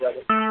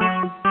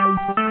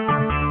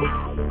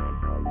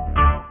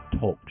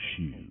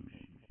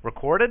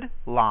recorded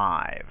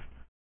live.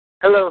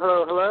 Hello,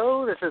 hello,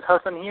 hello. This is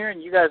Hassan here,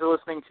 and you guys are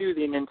listening to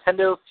the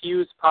Nintendo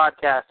Fuse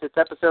podcast. It's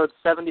episode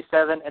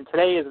 77, and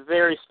today is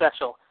very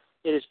special.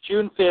 It is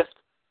June 5th,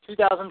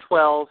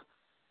 2012,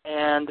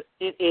 and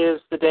it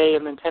is the day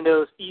of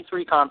Nintendo's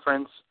E3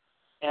 conference,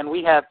 and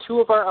we have two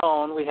of our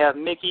own. We have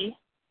Mickey.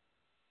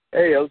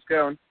 Hey, how's it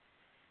going?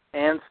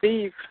 And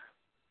Steve.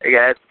 Hey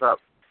guys, what's up?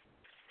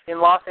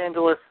 In Los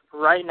Angeles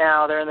right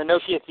now. They're in the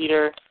Nokia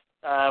Theater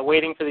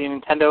waiting for the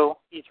Nintendo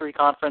E3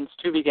 conference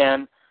to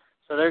begin.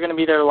 So they're going to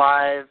be there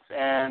live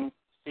and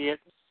see it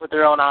with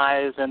their own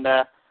eyes and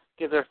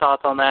give their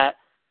thoughts on that.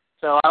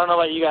 So I don't know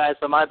about you guys,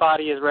 but my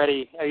body is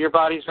ready. Are your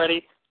bodies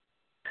ready?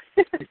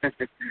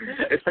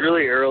 It's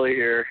really early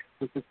here.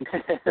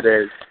 It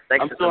is.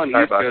 Thanks I'm still on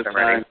East Coast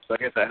time, so I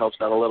guess that helps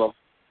out a little.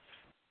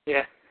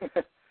 Yeah.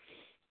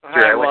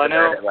 Sure, I went to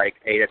bed at like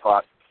 8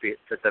 o'clock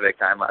Pacific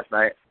time last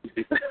night.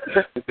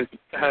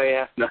 Oh,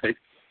 yeah. Nice.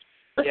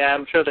 Yeah,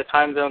 I'm sure the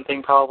time zone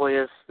thing probably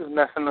is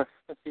messing with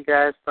you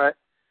guys, but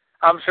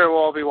I'm sure we'll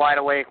all be wide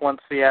awake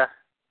once the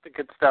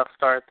good stuff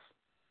starts.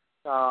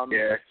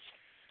 Yeah.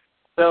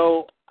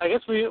 So I guess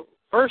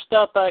first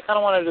up, I kind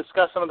of want to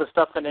discuss some of the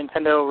stuff that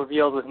Nintendo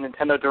revealed with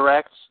Nintendo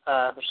Directs.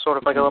 Sort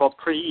of like a little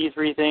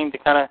pre-E3 thing to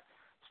kind of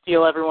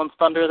steal everyone's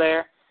thunder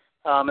there.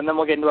 And then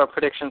we'll get into our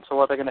predictions for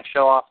what they're going to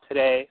show off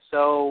today.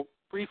 So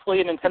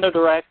briefly, Nintendo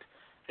Direct,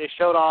 they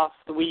showed off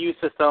the Wii U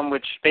system,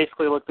 which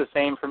basically looked the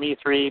same from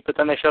E3, but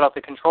then they showed off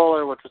the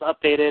controller, which was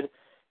updated.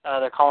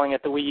 They're calling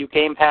it the Wii U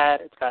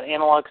gamepad. It's got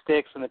analog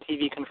sticks and the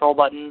TV control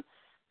button.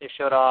 They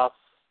showed off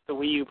the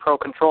Wii U Pro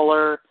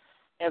controller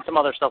and some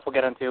other stuff we'll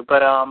get into.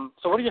 But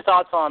so what are your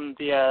thoughts on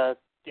the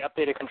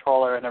updated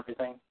controller and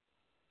everything?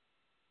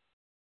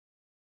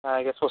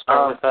 I guess we'll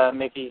start with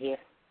Mickey here.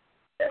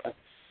 The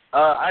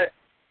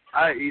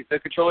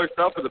controller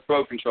itself or the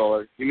Pro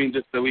controller? You mean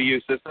just the Wii U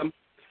system?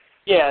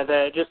 Yeah,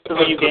 just the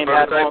Wii U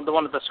gamepad, the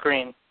one with the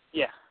screen.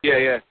 Yeah.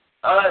 Yeah.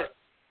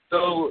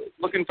 So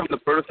looking from the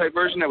prototype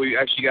version that we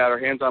actually got our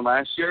hands on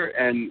last year,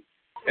 and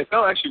it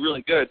felt actually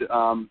really good.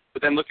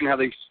 But then looking how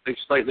they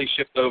slightly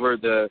shift over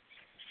the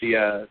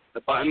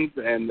buttons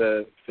and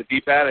the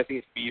D-pad, I think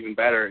it's be even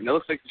better. And it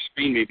looks like the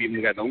screen maybe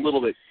even gotten a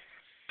little bit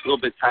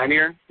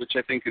tinier, which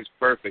I think is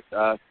perfect.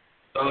 So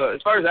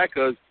as far as that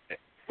goes,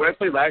 what I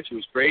played last year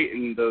was great,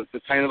 and the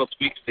tiny little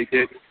tweaks they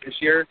did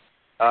this year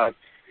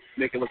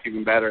make it look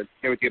even better.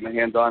 Can't wait to get my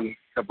hands on in a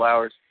couple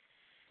hours.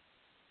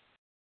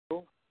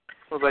 Cool.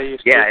 What about you,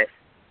 Steve?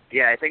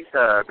 Yeah. I think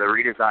the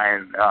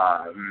redesign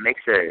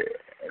makes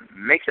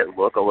it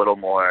look a little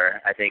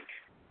more. I think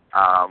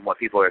what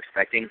people are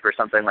expecting for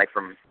something like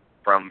from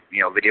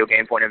video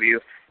game point of view.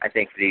 I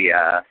think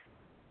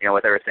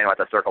what they were saying about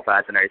the circle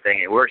pads and everything,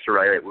 it works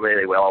really,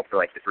 really well for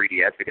like the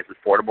 3DS because it's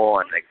portable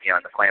and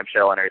and the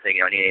clamshell and everything.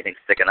 You don't need anything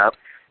sticking up.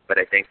 But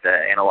I think the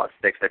analog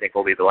sticks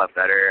will be a lot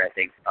better. I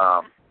think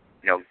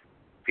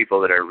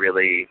people that are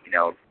really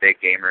big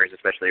gamers,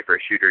 especially for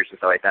shooters and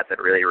stuff like that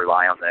really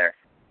rely on their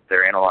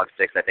analog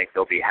sticks, I think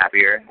they'll be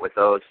happier with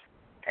those.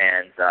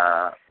 And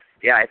I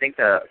think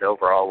the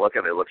overall look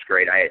of it looks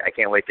great. I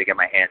can't wait to get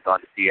my hands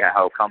on to see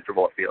how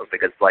comfortable it feels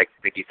because, like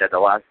Vicky said,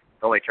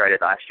 when we tried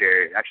it last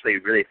year, it actually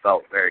really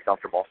felt very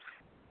comfortable.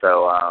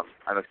 So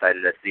I'm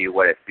excited to see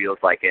what it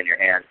feels like in your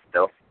hands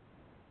still.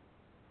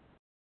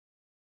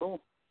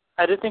 Cool.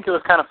 I did think it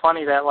was kind of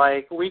funny that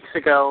like weeks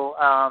ago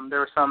there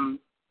were some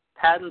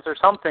patents or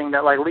something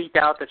that like leaked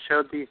out that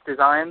showed these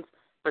designs,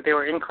 but they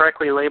were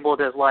incorrectly labeled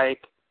as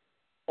like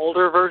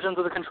older versions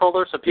of the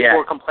controller. So people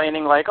were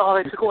complaining like, oh,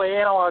 they took away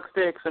analog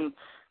sticks, and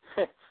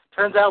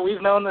turns out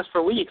we've known this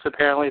for weeks.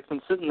 Apparently, it's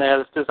been sitting there.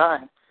 This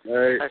design.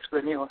 Right. It's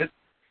actually the new one.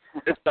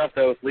 It's tough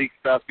though with leaked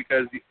stuff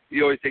because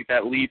you always take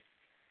that leap.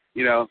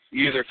 You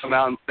either come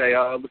out and say,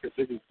 oh, look at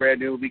this is brand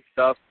new leaked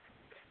stuff,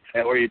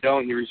 or you don't.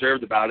 And you're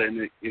reserved about it,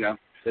 and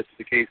that's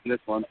the case in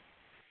this one.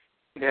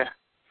 Yeah.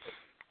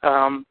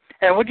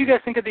 And what do you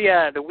guys think of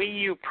the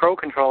Wii U Pro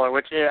controller,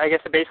 which I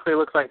guess it basically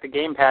looks like the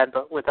gamepad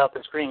but without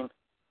the screen?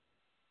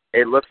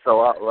 It looks a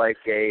lot like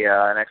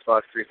an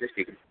Xbox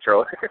 360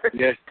 controller.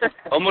 Yeah,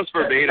 almost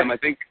verbatim. I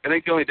think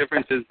the only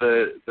difference is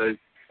the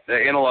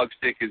analog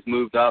stick is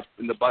moved up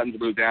and the buttons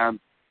moved down.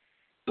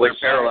 So they're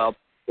parallel.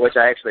 Which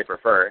I actually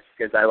prefer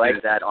because I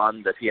like that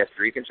on the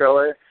PS3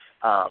 controller.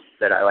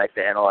 That I like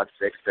the analog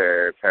sticks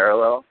are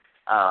parallel.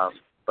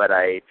 But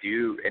I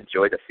do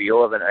enjoy the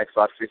feel of an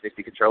Xbox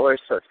 360 controller,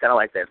 so it's kind of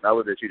like they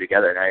melded the two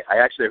together, and I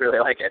actually really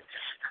like it.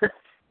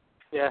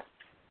 Yeah.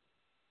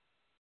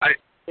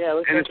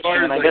 And as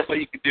far as what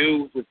you could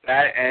do with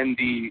that and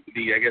the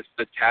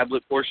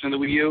tablet portion of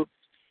the Wii U,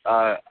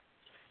 I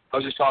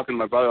was just talking to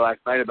my brother last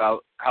night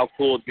about how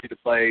cool it'd be to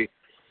play,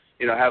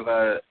 have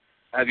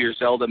your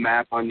Zelda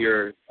map on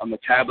the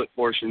tablet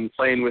portion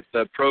playing with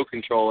the Pro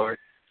controller,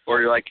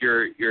 or your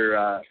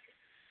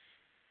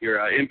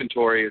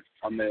inventory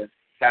on the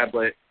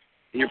tablet,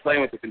 and you're playing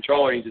with the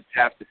controller, and you just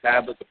tap the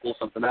tablet to pull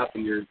something up,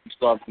 and you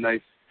still have a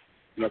nice,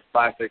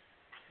 classic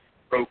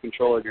Pro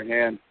controller in your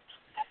hand.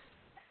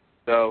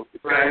 So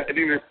I think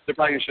they're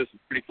probably going to show some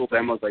pretty cool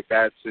demos like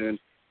that soon.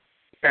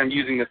 Kind of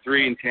using the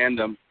three in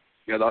tandem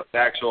the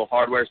actual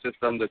hardware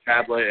system, the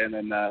tablet, and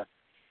then the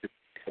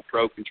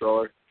Pro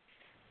controller.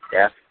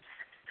 Yeah.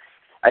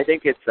 I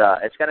think it's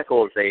kind of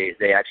cool if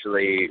they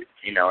actually,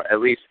 at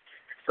least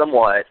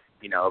somewhat,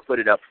 put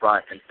it up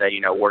front and say,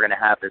 we're going to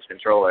have this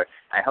controller.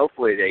 And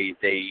hopefully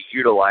they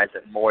utilize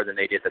it more than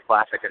they did the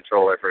classic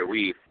controller for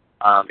Wii,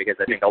 because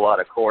I think a lot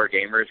of core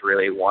gamers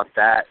really want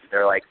that.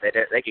 They're like,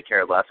 they could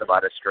care less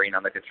about a screen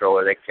on the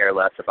controller. They care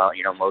less about,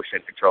 motion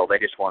control. They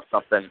just want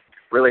something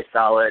really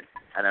solid,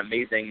 an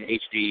amazing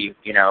HD,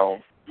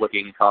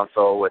 looking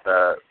console with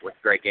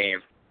great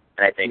games.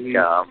 And I think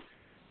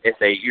if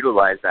they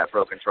utilize that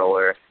Pro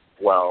controller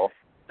well,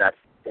 that's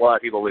a lot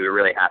of people will be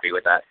really happy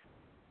with that.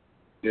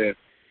 Yeah.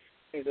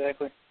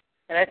 Exactly.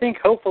 And I think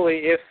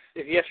hopefully if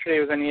yesterday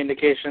was any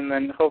indication,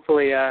 then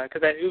hopefully,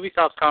 because at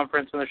Ubisoft's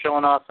conference when they're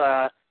showing off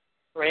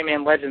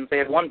Rayman Legends, they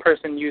had one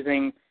person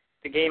using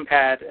the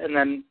gamepad and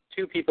then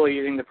two people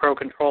using the Pro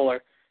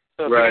controller.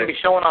 So if they're going to be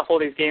showing off all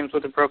these games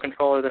with the Pro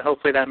controller, then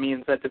hopefully that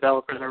means that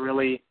developers are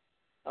really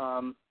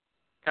kind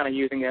of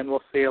using it, and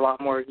we'll see a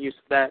lot more use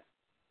of that.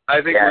 I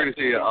think we're going to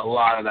see a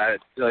lot of that,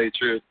 to tell you the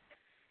truth.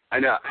 I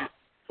know.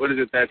 What is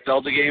it, that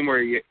Zelda game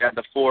where you had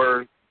the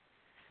 4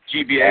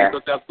 GBAs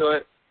hooked up to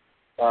it?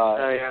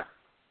 Yeah.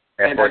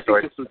 And I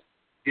think this was,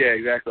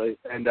 exactly.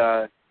 And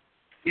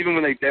even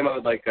when they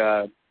demoed, like,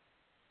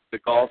 the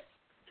golf,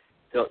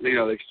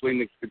 they swing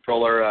the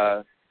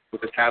controller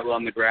with the tablet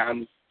on the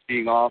ground,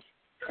 being off.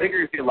 I think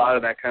you're going to see a lot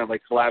of that kind of,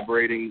 like,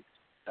 collaborating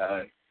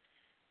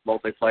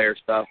multiplayer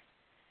stuff.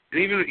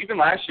 And even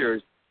last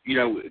year,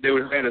 they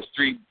would have had us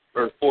 3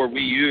 or 4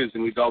 Wii U's,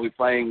 and we'd all be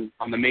playing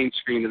on the main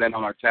screen and then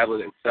on our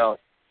tablet itself.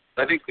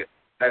 So I think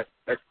that's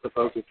the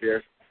focus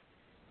here.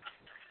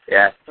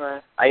 Yeah,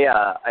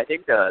 I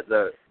think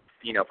the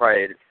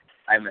probably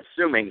I'm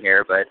assuming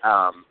here, but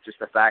just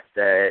the fact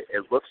that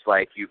it looks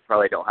like you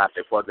probably don't have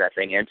to plug that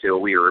thing into a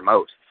Wii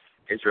remote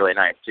is really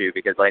nice too,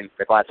 because like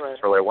the classic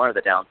controller, one of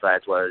the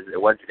downsides was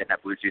it didn't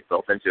have Bluetooth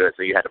built into it,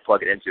 so you had to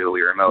plug it into a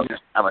Wii remote. Yeah.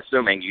 I'm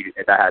assuming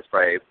if that has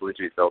probably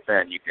Bluetooth built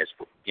in, you can just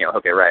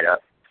hook it right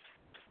up.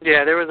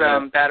 Yeah, there was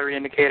a battery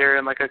indicator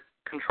and like a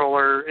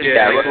controller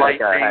it light like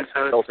thing,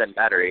 so built-in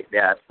battery,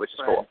 which is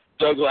cool.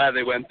 So glad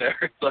they went there.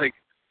 It's like,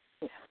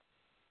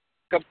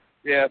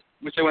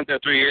 wish they went there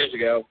 3 years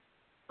ago.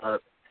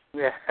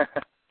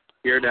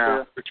 Here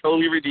now, they're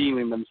totally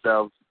redeeming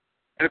themselves.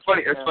 And it's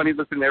funny. It's funny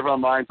listening to everyone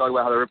online talk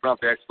about how they're ripping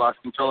off the Xbox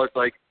controller. It's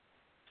like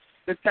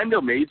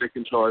Nintendo made the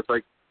controller. It's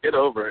like, get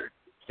over it.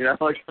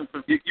 Like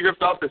you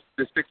ripped off the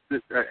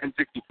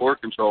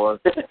N64 controller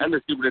and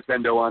the Super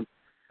Nintendo one.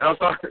 And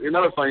also,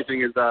 another funny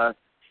thing is I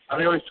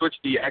always switched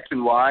the X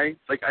and Y.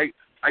 Like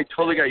I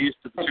totally got used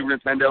to the Super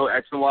Nintendo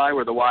X and Y,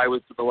 where the Y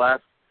was to the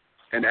left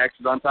and X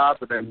is on top,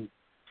 but then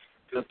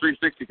the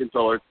 360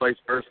 controller is vice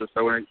versa.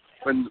 So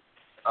when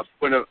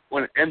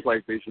it ends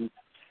PlayStation,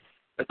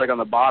 it's like on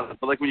the bottom.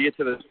 But like when you get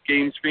to the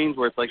game screens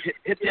where it's like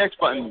hit the X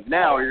button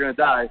now or you're gonna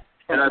die,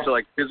 and I have to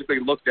like physically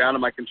look down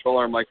at my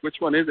controller. I'm like, which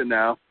one is it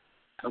now?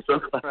 I'm so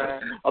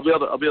glad. I'll be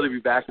able to be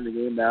back in the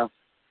game now.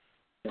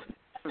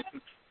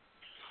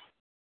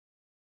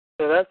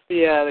 So that's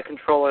the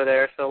controller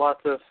there. So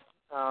lots of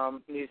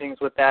new things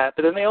with that.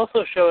 But then they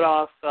also showed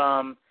off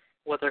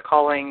what they're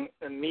calling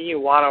Mi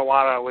Wada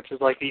Wada, which is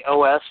like the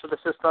OS for the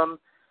system,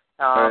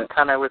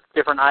 kind of with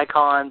different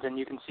icons, and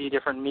you can see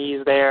different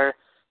Miis there.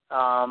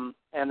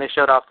 And they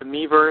showed off the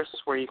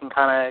Miiverse, where you can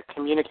kind of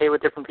communicate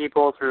with different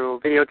people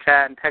through video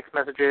chat and text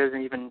messages,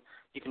 and even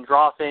you can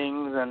draw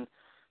things. And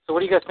so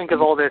what do you guys think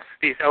of all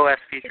these OS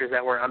features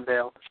that were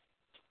unveiled?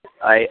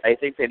 I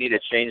think they need to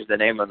change the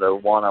name of the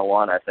Wana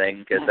Wana thing,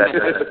 because that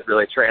doesn't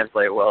really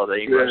translate well to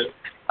English.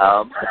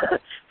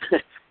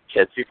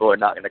 Because people are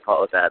not going to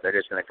call it that. They're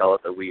just going to call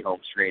it the Wii home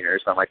screen or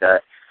something like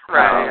that.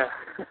 Right,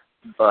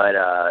 But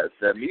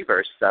the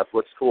Miiverse stuff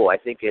looks cool. I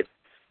think it's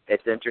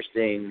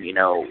interesting,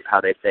 how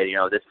they say,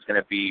 this is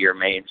going to be your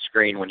main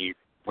screen when you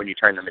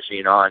turn the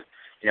machine on.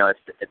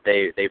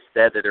 They've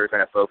said that they're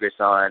going to focus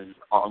on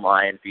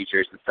online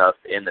features and stuff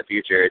in the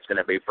future. It's going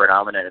to be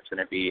predominant. It's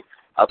going to be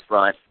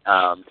upfront,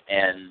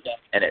 and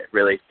it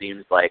really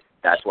seems like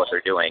that's what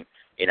they're doing,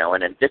 in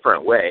a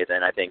different way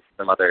than I think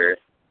some other,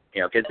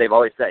 because they've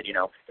always said,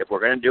 if we're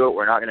going to do it,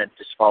 we're not going to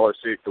just follow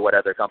suit to what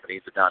other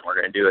companies have done. We're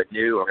going to do it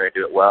new. We're going to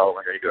do it well.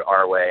 We're going to do it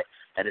our way.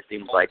 And it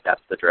seems like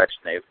that's the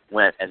direction they've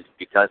went. And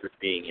because it's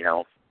being,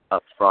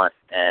 upfront,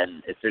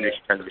 and as soon as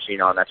you turn the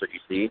machine on, that's what you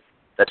see.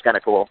 That's kind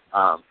of cool.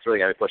 It's really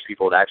going to push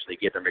people to actually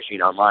get their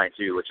machine online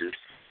too, which is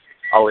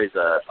always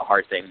a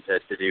hard thing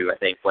to do. I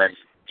think when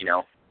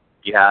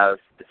you have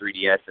the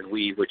 3DS and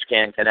Wii, which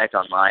can connect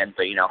online,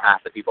 but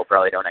half the people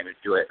probably don't even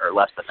do it, or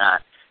less than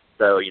that.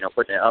 So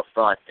putting it up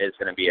front is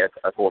going to be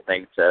a cool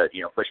thing to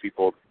push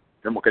people,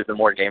 because the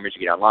more gamers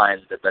you get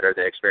online, the better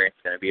the experience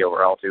is going to be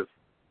overall too.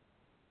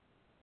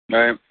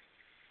 Right.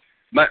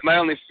 My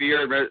only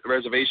fear,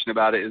 reservation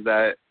about it is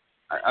that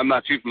I'm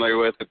not too familiar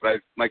with it,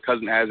 but my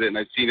cousin has it and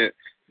I've seen it.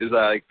 Is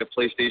like the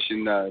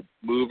PlayStation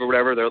Move or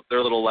whatever,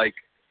 their little like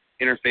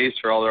interface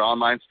for all their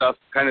online stuff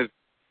kind of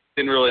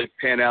didn't really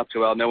pan out too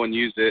well. No one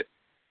used it,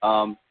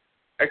 and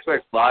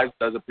Xbox Live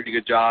does a pretty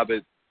good job.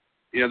 It,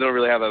 they don't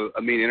really have a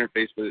main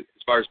interface, but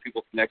as far as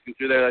people connecting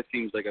through there, that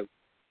seems like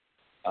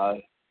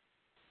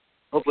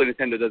hopefully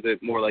Nintendo does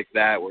it more like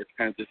that, where it's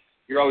kind of just,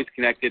 you're always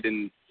connected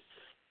and,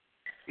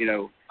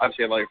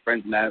 obviously have all your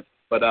friends and that.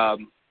 But I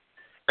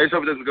just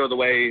hope it doesn't go the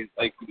way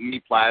like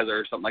Meet Plaza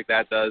or something like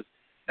that does.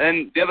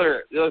 And the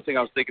other thing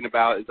I was thinking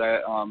about is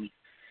that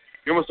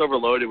you're almost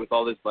overloaded with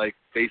all this like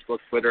Facebook,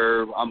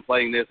 Twitter, I'm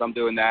playing this, I'm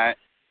doing that.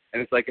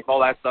 And it's like if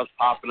all that stuff's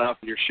popping up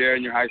and you're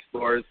sharing your high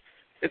scores,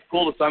 it's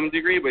cool to some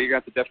degree, but you're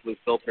going to have to definitely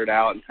filter it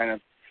out and kind of,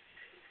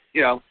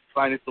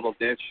 find this little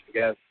niche, I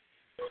guess.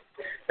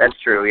 That's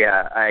true.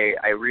 Yeah,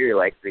 I really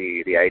like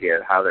the idea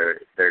of how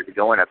they're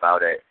going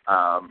about it.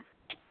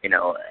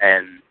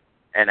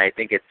 And I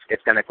think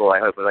it's kind of cool. I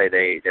hope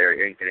they're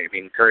going to be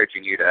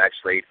encouraging you to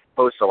actually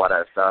post a lot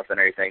of stuff and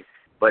everything.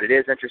 But it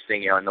is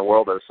interesting, in the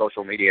world of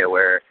social media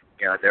where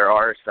there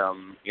are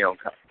some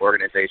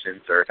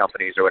organizations or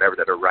companies or whatever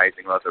that are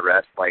rising above the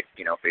rest, like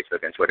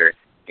Facebook and Twitter.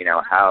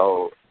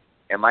 How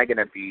am I going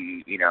to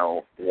be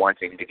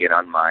wanting to get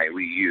on my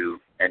Wii U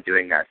and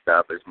doing that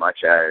stuff as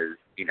much as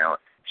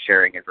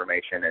sharing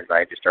information as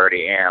I just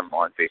already am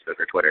on Facebook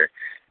or Twitter?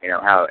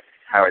 How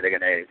are they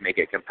going to make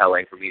it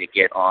compelling for me to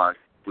get on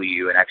Wii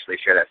U and actually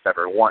share that stuff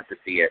or want to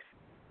see it?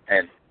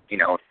 And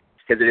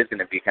because it is going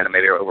to be kind of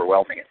maybe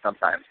overwhelming at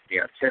sometimes.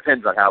 It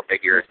depends on how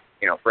big your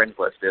friends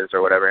list is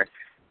or whatever.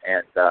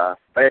 And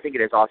but I think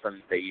it is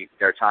awesome that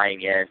they're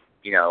tying in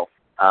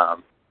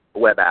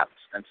web apps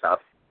and stuff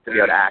to be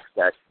able to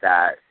access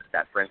that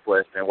friends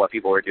list and what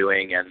people are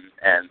doing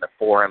and the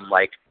forum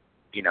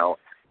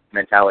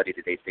mentality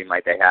that they seem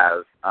like they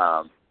have.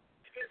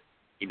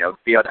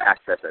 Be able to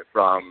access it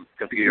from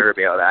computer,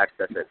 be able to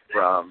access it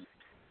from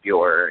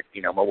your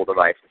mobile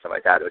device and stuff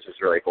like that, which is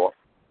really cool.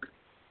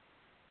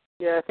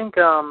 Yeah, I think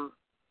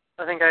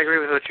I agree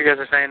with what you guys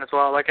are saying as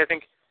well. Like, I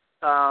think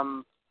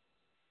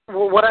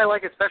what I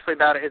like especially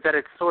about it is that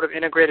it's sort of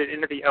integrated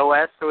into the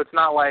OS, so it's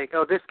not like,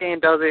 oh, this game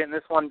does it and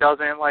this one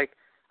doesn't. Like,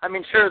 I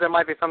mean, sure, there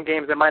might be some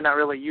games that might not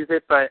really use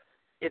it, but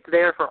it's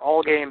there for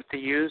all games to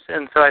use,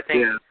 and so I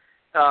think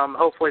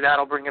hopefully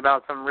that'll bring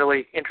about some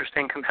really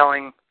interesting,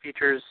 compelling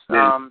features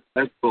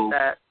that's cool.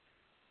 That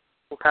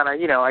will kind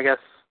of, I guess,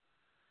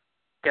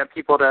 get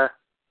people to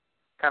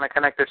kind of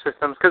connect their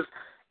systems, because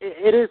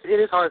it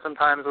is hard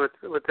sometimes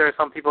with there are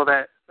some people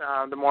that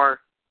the more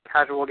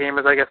casual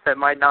gamers, I guess, that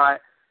might not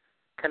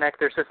connect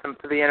their systems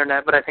to the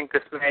internet, but I think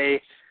this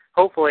may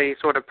hopefully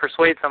sort of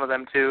persuade some of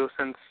them to,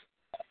 since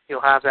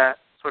you'll have that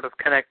sort of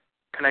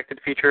connected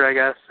feature, I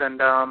guess,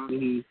 and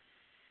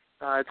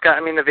it's got,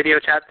 the video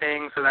chat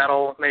thing, so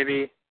that'll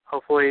maybe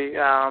hopefully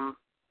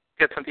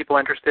get some people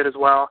interested as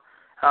well.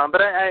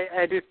 But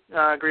I do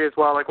agree as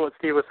well, like what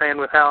Steve was saying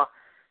with how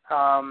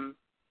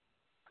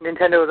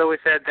Nintendo has always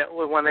said that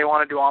when they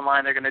want to do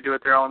online, they're going to do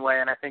it their own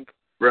way, and I think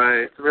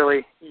it's a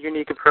really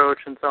unique approach,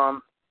 and so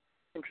I'm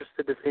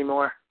interested to see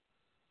more.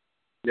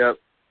 Yep.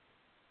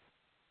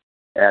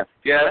 Yeah.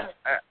 Yeah.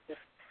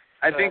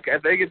 I think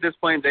at this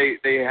point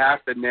they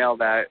have to nail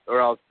that,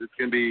 or else it's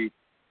going to be.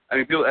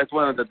 People, that's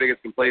one of the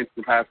biggest complaints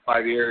in the past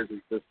 5 years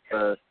is just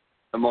the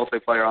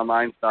multiplayer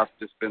online stuff.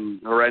 Just been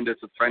horrendous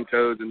with friend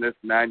codes and this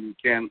and that. And you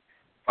can't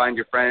find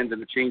your friends,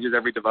 and it changes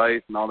every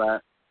device and all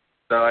that.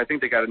 So I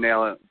think they got to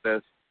nail it with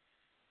this.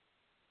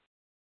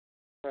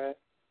 Right.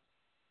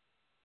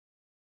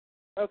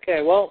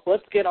 Okay, well,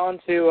 let's get on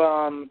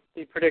to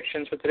the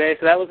predictions for today.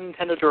 So that was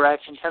Nintendo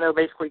Direct. Nintendo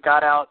basically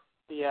got out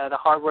the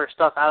hardware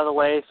stuff out of the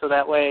way, so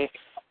that way,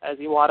 as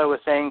Iwata was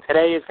saying,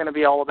 today is going to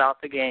be all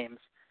about the games.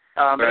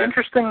 But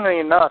interestingly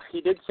enough,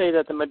 he did say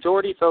that the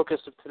majority focus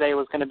of today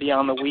was going to be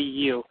on the Wii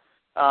U.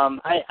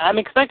 I'm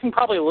expecting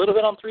probably a little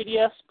bit on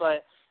 3DS,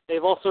 but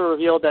they've also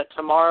revealed that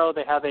tomorrow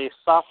they have a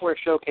software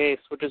showcase,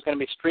 which is going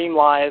to be streamed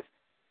live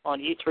on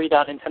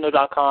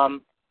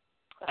e3.nintendo.com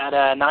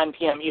at 9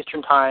 p.m.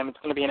 Eastern Time. It's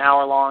going to be an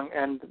hour long,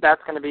 and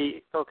that's going to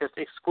be focused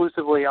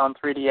exclusively on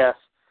 3DS.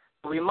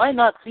 We might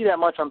not see that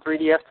much on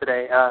 3DS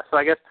today. So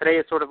I guess today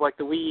is sort of like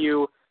the Wii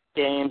U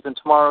games, and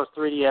tomorrow's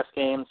 3DS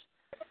games.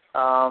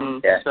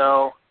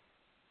 So,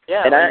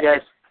 yeah, are you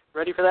guys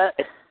ready for that?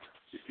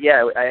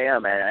 Yeah, I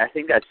am, and I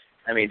think that's,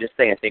 just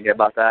thinking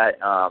about that,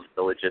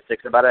 the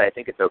logistics about it, I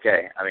think it's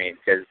okay.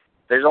 Because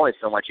there's only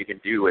so much you can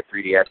do with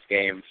 3DS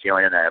games, in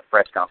a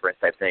press conference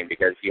type thing,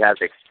 because you have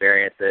to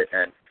experience it,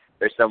 and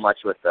there's so much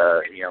with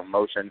the,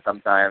 motion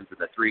sometimes, and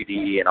the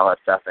 3D and all that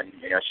stuff, and,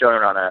 showing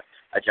it on a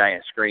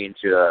giant screen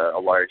to a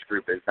large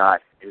group is not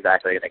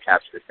exactly going to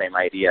capture the same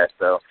idea.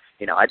 So,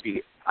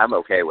 I'm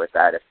okay with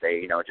that if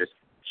they, just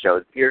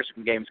show, here's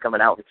some games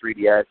coming out with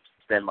 3DS,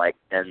 spend like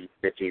 10,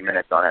 15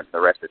 minutes on it, and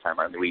the rest of the time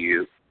on the Wii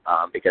U,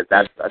 because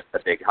that's the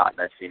big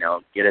hotness,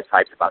 get us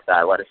hyped about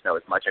that, let us know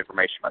as much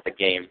information about the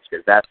games,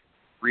 because that's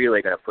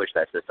really going to push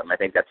that system. I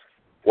think that's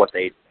what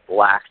they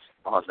lacked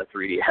on the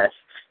 3DS,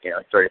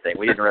 sort of thing.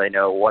 We didn't really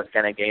know what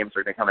kind of games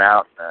were going to come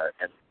out,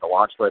 and the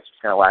launch list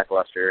was kind of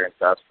lackluster and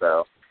stuff,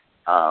 so,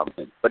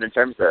 but in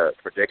terms of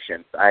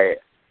predictions, I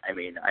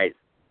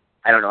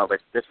don't know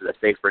if this is a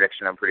safe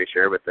prediction, I'm pretty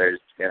sure, but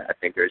I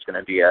think there's going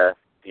to be a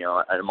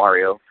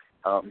Mario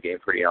game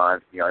pretty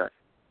on. Either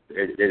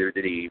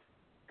the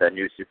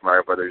new Super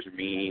Mario Brothers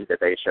Me that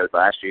they showed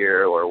last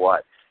year or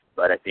what.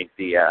 But I think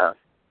the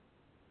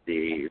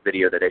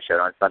video that they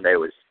showed on Sunday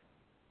was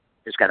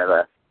just kind of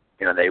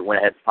they went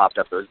ahead and popped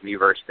up those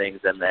Miiverse things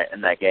in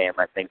that game.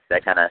 I think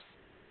that kind of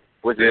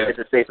was it's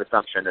a safe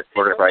assumption that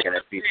we're probably going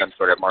to see some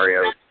sort of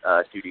Mario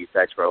 2D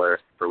side scroller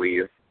for Wii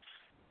U.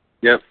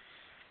 Yep.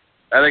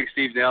 I think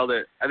Steve nailed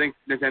it. I think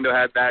Nintendo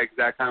had that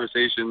exact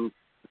conversation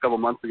a couple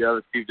months ago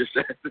that Steve just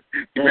said.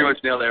 He pretty much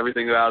nailed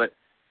everything about it.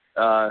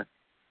 We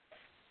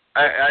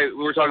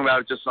were talking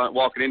about it just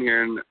walking in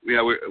here, and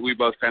we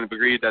both kind of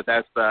agreed that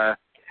that's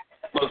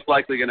most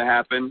likely going to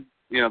happen.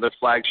 Their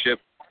flagship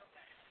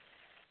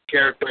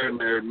character and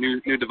their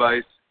new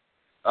device.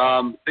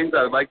 Things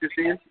I would like to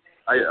see.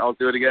 I'll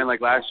do it again like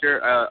last year.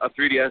 A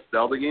 3DS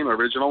Zelda game,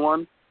 original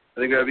one.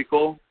 I think that would be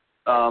cool.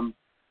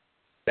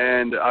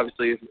 And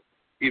obviously,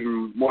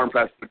 even more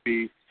impressive would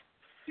be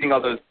seeing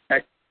all those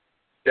tech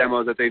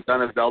demos that they've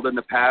done of Zelda in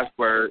the past,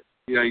 where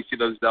you see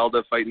those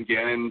Zelda fighting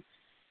Ganon,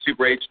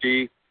 Super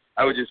HD.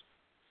 I would just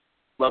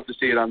love to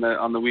see it on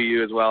the Wii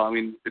U as well. I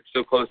mean, it's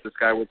so close to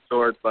Skyward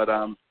Sword, but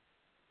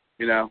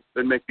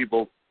it'd make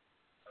people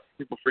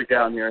freak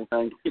out in here, I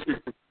think.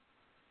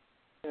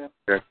 Yeah.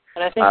 Sure.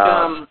 And I think,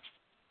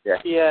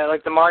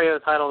 like the Mario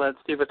title that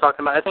Steve was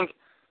talking about, I think,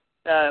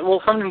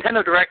 from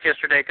Nintendo Direct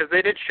yesterday, because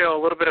they did show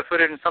a little bit of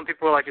footage, and some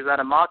people were like, is that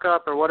a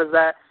mock-up, or what is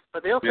that?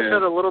 But they also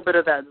showed a little bit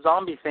of that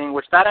zombie thing,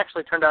 which that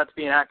actually turned out to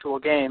be an actual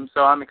game,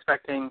 so I'm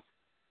expecting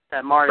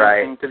that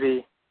Mario thing to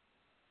be,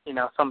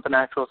 something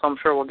actual, so I'm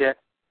sure we'll get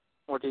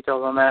more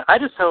details on that. I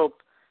just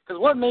hope, because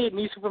what made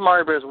New Super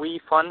Mario Bros. Wii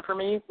fun for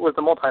me was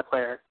the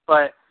multiplayer,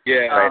 but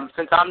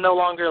since I'm no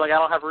longer, I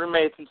don't have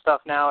roommates and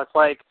stuff now, it's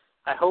like,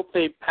 I hope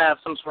they have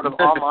some sort of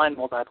online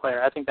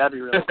multiplayer. I think that'd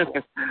be really cool.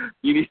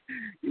 You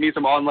need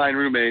some online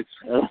roommates.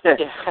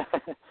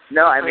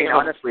 No, I mean,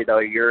 honestly, though,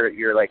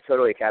 you're like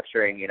totally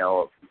capturing,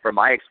 from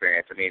my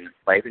experience, I mean,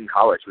 life in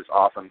college was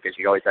awesome because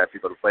you always have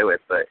people to play with,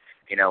 but,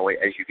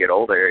 as you get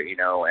older,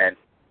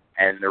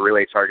 and they're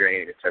really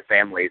targeting it to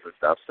families and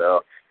stuff,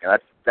 so,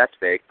 that's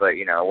big, but,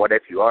 what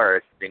if you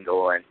are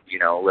single and,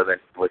 living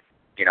with,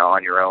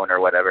 on your own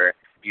or whatever,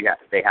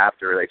 they have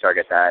to really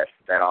target that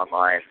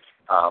online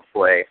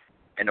play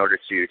in order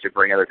to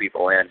bring other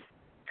people in,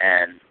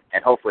 and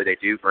hopefully they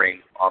do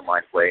bring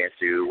online play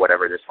into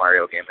whatever this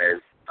Mario game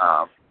is,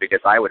 because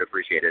I would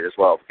appreciate it as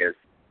well, because,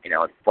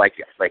 like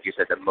you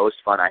said, the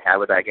most fun I had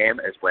with that game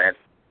is when,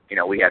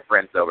 we had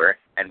friends over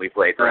and we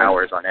played for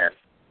hours on end.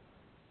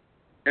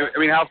 I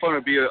mean, how fun would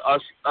it be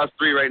us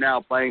three right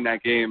now playing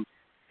that game,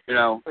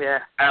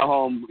 at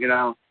home,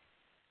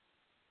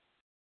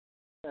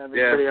 That'd be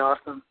pretty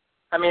awesome.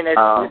 I mean,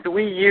 it's the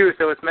Wii U,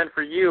 so it's meant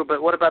for you,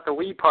 but what about the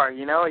Wii part,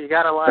 You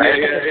got to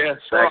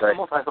Exactly.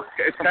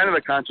 It's kind of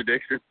a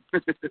contradiction.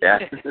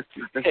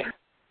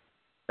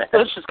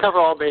 Let's just cover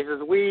all bases.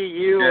 Wii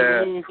U,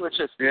 Wii, let's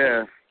just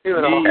do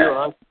it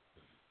all.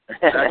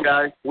 That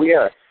guy.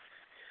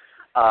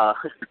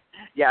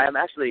 I'm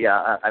actually,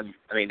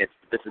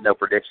 this is no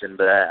prediction,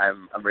 but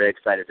I'm really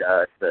excited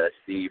to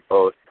see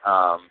both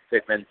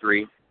Pikmin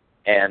 3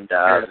 and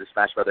the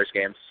Smash Brothers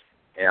games.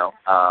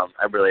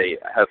 I'm really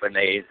hoping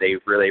they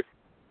really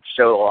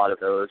show a lot of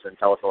those and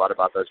tell us a lot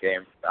about those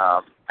games.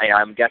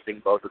 I'm guessing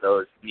both of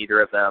those,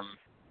 neither of them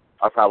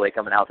are probably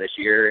coming out this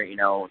year,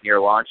 near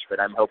launch, but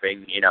I'm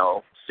hoping,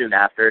 soon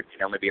after,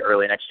 maybe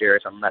early next year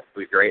or something. That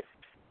would be great,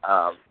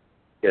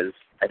 because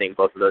I think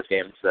both of those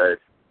games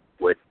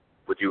would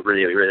do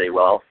really, really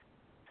well,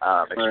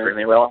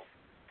 extremely well,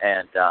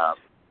 and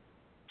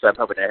so I'm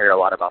hoping to hear a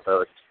lot about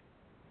those.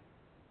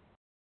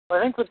 Well,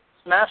 I think with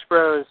Smash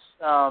Bros.,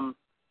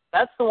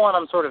 that's the one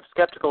I'm sort of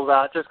skeptical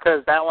about, just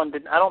because that one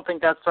I don't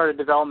think that started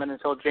development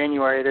until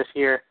January this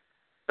year.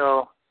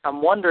 So I'm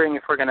wondering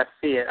if we're going to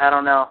see it. I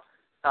don't know.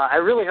 I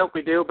really hope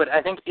we do, but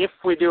I think if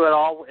we do at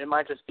all, it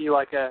might just be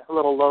like a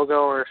little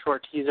logo or a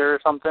short teaser or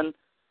something.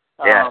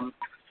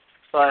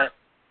 But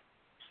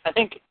I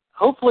think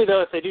hopefully,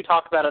 though, if they do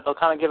talk about it, they'll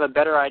kind of give a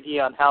better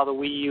idea on how the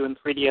Wii U and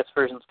 3DS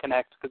versions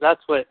connect, because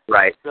that's what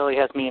really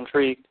has me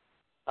intrigued.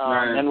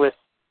 And with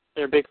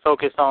their big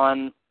focus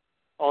on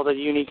all the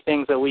unique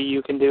things that Wii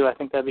U can do, I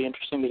think that'd be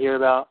interesting to hear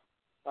about.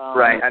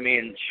 I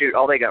mean, shoot,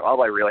 all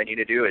I really need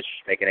to do is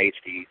make an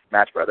HD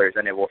Smash Brothers,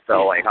 and it will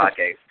sell like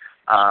hotcakes.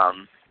 I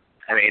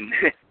mean,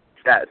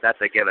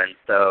 that's a given.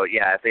 So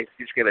yeah, if they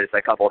just give us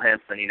a couple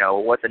hints, and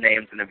what the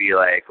name's going to be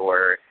like,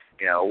 or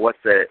what's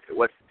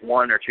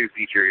one or two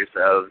features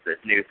of this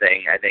new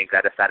thing, I think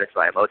that'll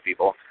satisfy most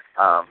people,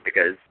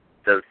 because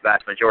the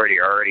vast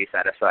majority are already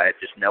satisfied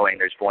just knowing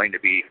there's going to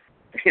be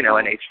an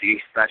HD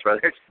Smash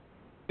Brothers.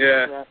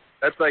 Yeah.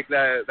 That's like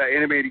that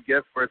animated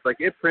GIF where it's like,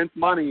 it prints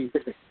money.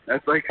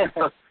 That's like...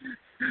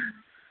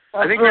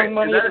 I think throwing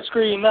money at the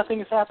screen,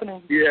 nothing is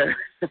happening. Yeah,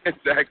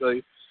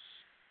 exactly.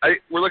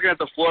 We're looking at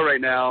the floor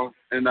right now,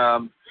 and I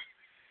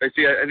think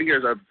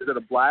there's is it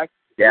a black?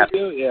 Yeah.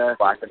 Video? Yeah.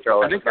 Black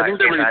controller. I think they're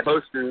already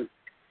posting.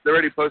 They're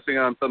already posting it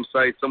on some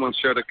site. Someone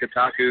showed a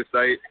Kotaku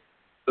site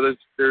So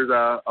there's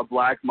a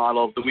black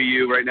model of the Wii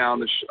U right now on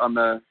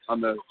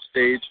the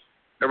stage.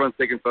 Everyone's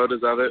taking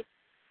photos of it.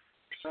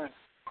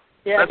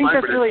 Yeah, I think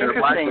that's really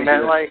interesting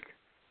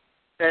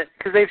that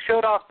because they've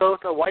showed off both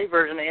a white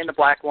version and a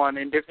black one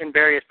in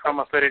various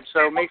promo footage.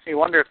 So it makes me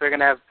wonder if they're going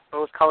to have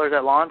both colors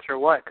at launch or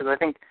what. Because I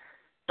think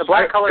the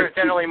black color is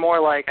generally more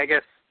like, I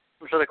guess,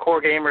 I'm sure the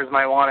core gamers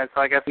might want it.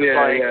 So I guess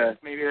it's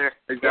maybe they're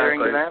catering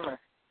to them. Or?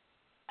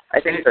 I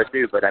think so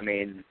too, but I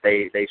mean,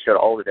 they showed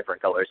all the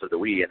different colors of the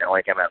Wii, and they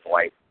only came out in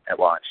white at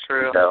launch.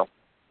 True. So,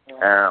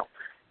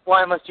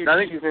 why must you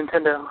choose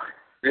Nintendo?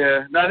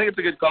 Yeah, no, I think it's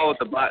a good call with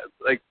the black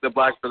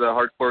for the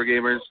hardcore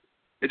gamers.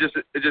 It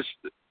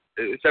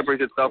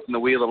separates itself from the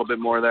Wii a little bit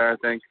more there, I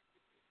think.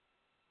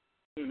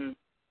 Mhm.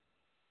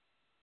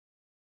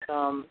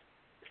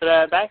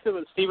 But back to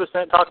what Steve was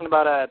talking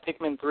about,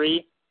 Pikmin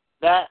 3.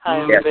 That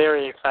I'm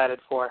very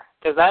excited for,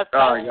 because that's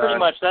pretty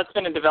much that's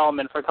been in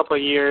development for a couple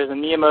of years,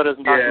 and Miyamoto's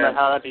been talking about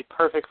how that'd be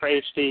perfect for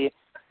HD.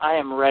 I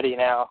am ready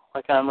now.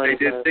 I'm ready.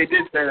 They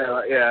did say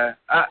that. Yeah,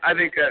 I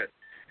think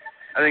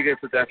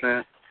it's a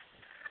definite.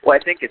 Well,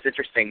 I think it's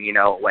interesting,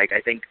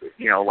 I think,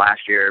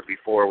 last year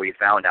before we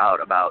found out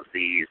about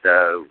the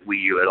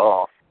Wii U at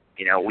all,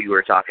 we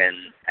were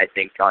talking, I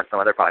think, on some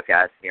other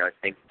podcasts,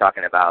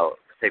 talking about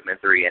Pikmin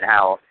 3 and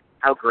how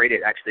great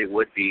it actually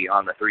would be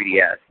on the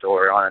 3DS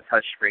or on a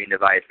touchscreen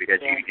device because,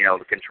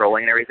 the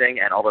controlling and everything,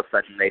 and all of a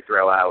sudden they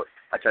throw out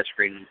a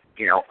touchscreen,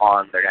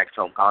 on their next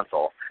home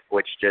console,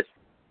 which just,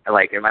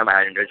 in my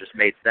mind, it just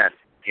made sense.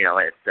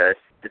 It's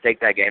to take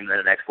that game to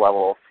the next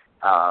level,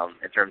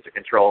 in terms of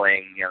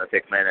controlling, the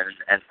Pikmin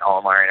and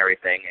Olimar and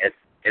everything,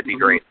 it'd be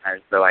great.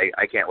 And so I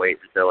can't wait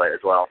until it as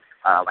well.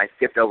 I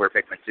skipped over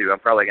Pikmin 2. I'm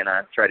probably going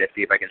to try to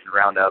see if I can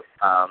round up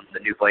the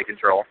new play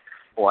control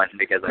one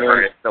because I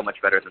heard it's so much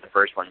better than the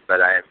first one, but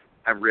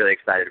I'm really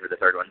excited for the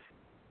third one.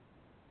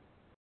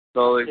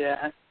 Totally.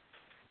 Yeah.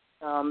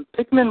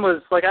 Pikmin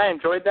was, I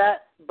enjoyed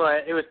that,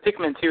 but it was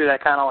Pikmin 2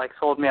 that kind of,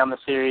 sold me on the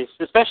series,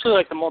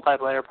 especially, the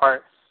multiplayer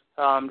part.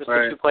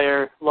 The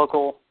two-player,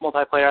 local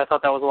multiplayer, I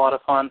thought that was a lot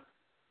of fun.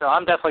 So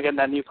I'm definitely getting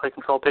that new play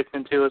control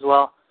Pikmin 2 as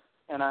well.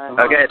 And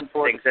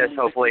think this,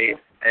 hopefully,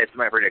 it's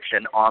my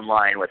prediction,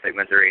 online with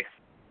Pikmin 3.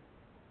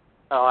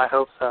 Oh, I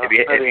hope so. If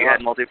you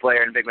had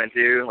multiplayer in Pikmin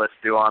 2, let's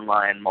do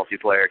online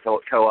multiplayer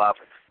co-op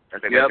in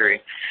Pikmin 3.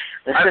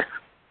 I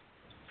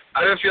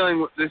have a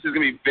feeling this is going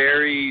to be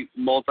very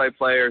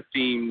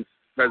multiplayer-themed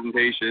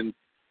presentation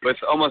with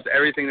almost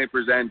everything they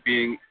present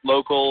being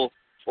local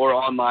or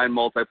online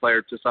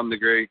multiplayer to some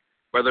degree,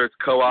 whether it's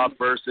co-op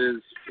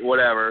versus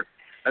whatever.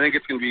 I think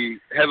it's going to be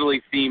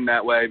heavily themed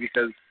that way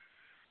because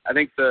I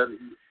think the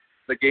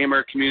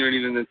gamer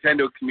community, the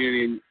Nintendo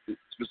community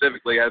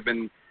specifically, have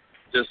been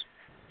just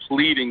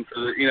pleading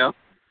for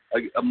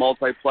a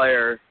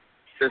multiplayer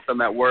system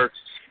that works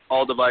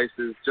all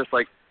devices, just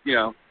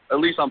at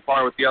least on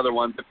par with the other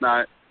ones, if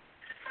not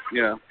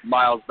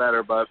miles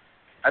better. But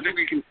I think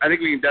we can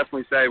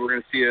definitely say we're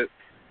going to see it.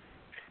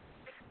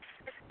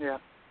 Yeah.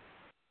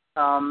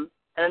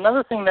 And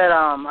another thing that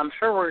I'm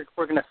sure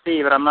we're going to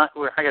see, but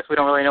I guess we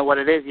don't really know what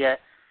it is yet.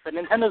 But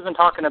Nintendo's been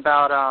talking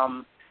about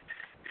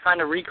trying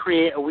to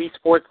recreate a Wii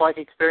Sports-like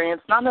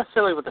experience, not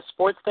necessarily with the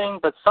sports thing,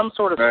 but some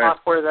sort of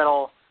software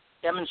that'll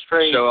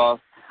demonstrate, show off,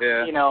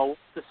 the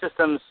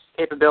system's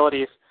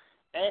capabilities.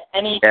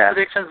 Any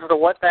predictions as to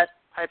what that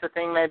type of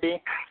thing may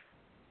be?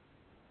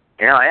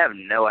 I have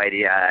no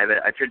idea.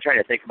 I've been trying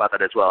to think about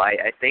that as well.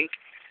 I think,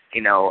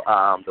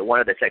 the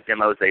one of the tech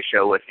demos they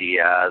show with the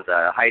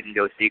hide and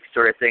go seek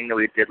sort of thing that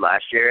we did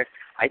last year,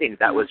 I think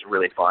that was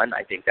really fun.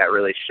 I think that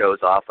really shows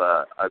off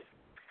a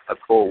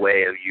cool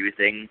way of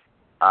using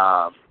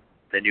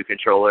the new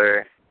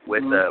controller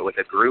with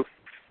a group.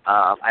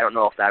 I don't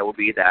know if that will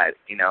be that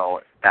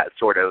that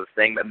sort of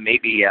thing, but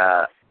maybe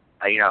a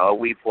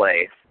Wii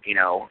Play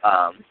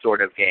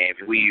sort of game,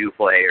 Wii U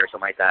Play or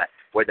something like that,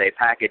 where they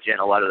package in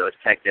a lot of those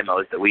tech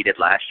demos that we did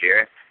last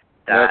year.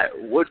 That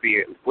would be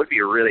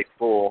a really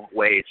cool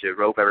way to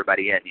rope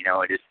everybody in,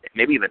 and just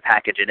maybe even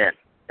package it in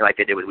like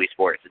they did with Wii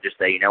Sports, and just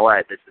say,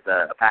 this is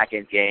a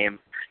pack-in game.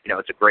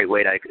 It's a great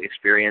way to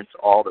experience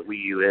all that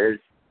Wii U is,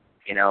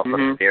 from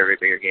the very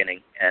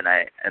beginning.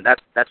 And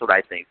that's what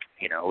I think,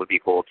 would be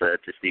cool to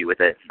see with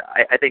it.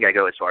 I think I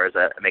go as far as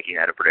making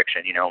that a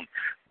prediction.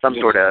 Some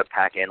sort of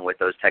pack-in with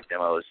those tech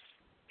demos,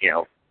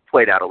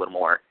 played out a little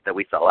more that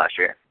we saw last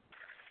year.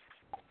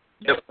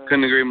 Yep,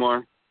 couldn't agree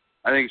more.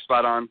 I think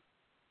spot on.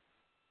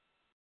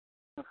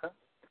 Okay.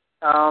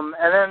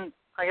 And then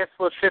I guess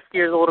we'll shift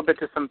gears a little bit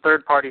to some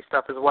third-party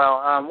stuff as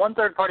well. One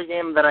third-party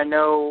game that I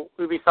know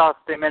Ubisoft,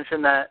 they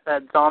mentioned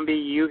that Zombie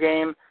U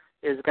game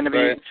is going to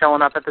be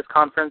showing up at this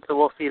conference, so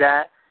we'll see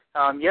that.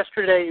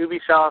 Yesterday,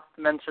 Ubisoft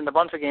mentioned a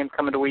bunch of games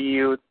coming to Wii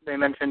U. They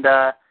mentioned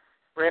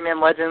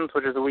Rayman Legends,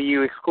 which is a Wii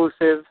U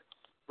exclusive,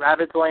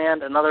 Rabbids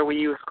Land, another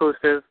Wii U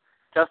exclusive,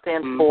 Just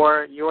Dance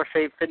 4, Your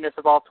Shape Fitness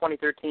Evolved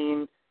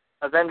 2013,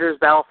 Avengers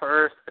Battle for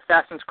Earth,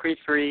 Assassin's Creed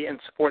 3, and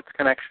Sports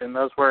Connection.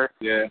 Those were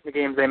the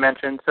games they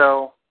mentioned.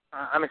 So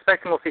I'm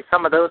expecting we'll see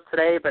some of those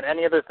today, but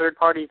any other third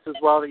parties as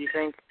well that you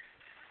think,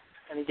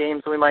 any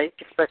games we might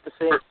expect to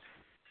see?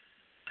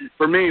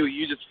 for me,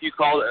 you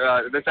called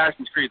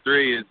Assassin's Creed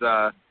 3 is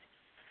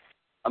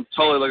I'm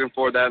totally looking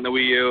forward to that in the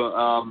Wii U.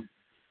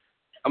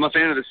 I'm a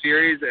fan of the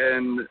series,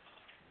 and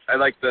I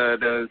like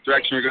the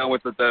direction you're going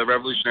with the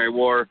Revolutionary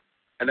War,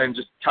 and then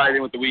just tied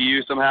in with the Wii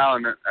U somehow,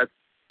 and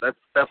that's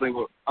definitely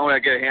what I want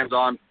to get hands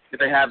on if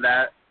they have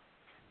that,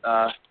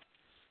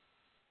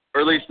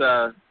 or at least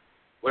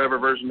whatever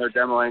version they're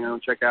demoing, I'll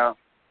check out.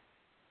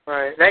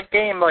 Right. That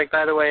game, like,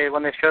 by the way,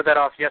 when they showed that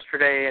off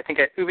yesterday, I think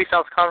at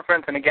Ubisoft's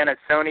conference and again at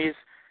Sony's,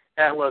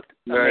 that looked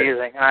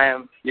amazing. I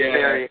am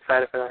very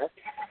excited for that.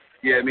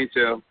 Yeah, me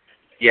too.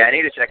 Yeah, I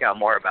need to check out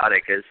more about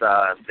it because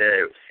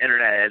the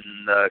internet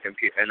and the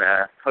computer and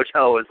the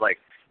hotel was like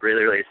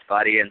really, really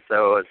spotty, and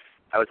so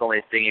I was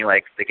only seeing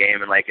like the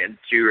game in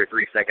 2 or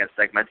 3 second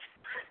segments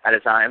at a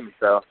time.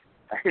 So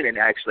I didn't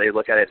actually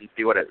look at it and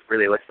see what it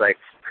really looks like.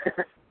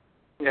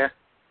 Yeah.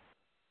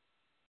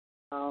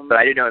 But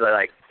I did know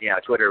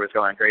that Twitter was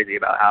going crazy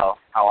about how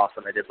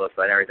awesome it did look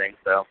and everything.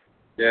 So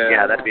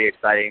yeah, that'd be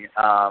exciting.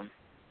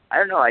 I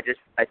don't know. I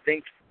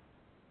think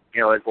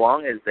as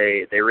long as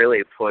they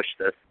really push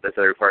the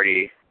third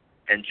party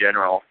in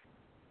general,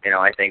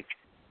 I think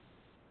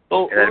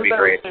that'd be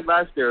great. What was that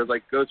last year?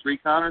 Like Ghost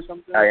Recon or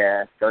something? Oh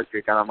yeah, Ghost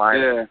Recon Online.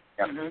 Yeah.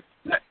 Yep.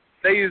 Mm-hmm.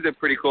 They used it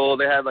pretty cool.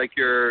 They had like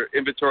your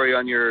inventory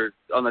on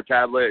the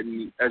tablet,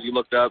 and as you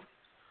looked up.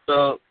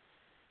 So,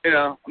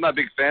 I'm not a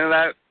big fan of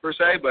that per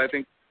se, but I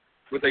think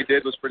what they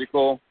did was pretty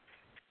cool.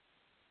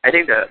 I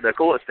think the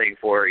coolest thing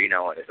for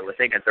the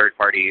thing in the third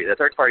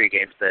party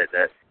games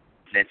that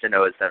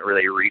Nintendo hasn't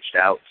really reached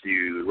out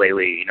to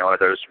lately, are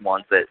those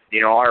ones that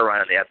are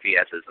running the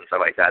FPSs and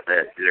stuff like that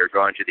are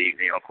going to the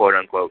quote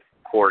unquote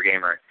core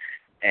gamer,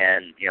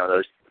 and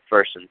those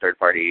first and third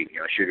party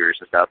shooters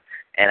and stuff.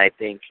 And I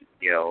think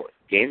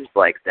games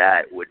like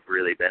that would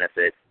really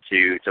benefit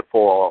to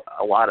pull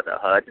a lot of the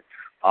HUD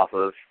off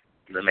of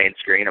the main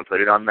screen and put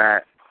it on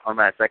that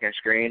second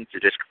screen to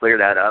just clear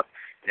that up.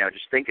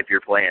 Just think if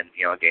you're playing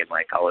a game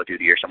like Call of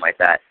Duty or something like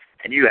that,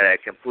 and you had a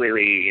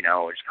completely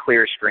just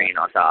clear screen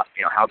on top,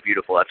 how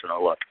beautiful that's going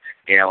to look,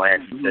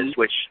 and to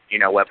switch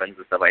weapons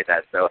and stuff like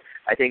that. So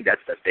I think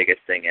that's the biggest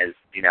thing is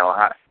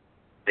how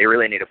they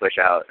really need to push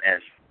out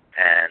and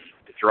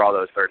draw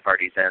those third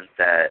parties in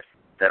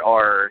that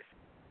are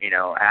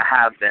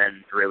have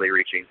been really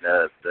reaching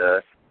the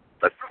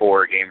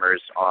core gamers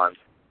on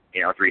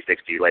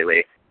 360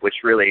 lately, which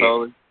really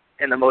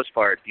in the most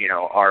part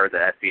are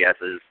the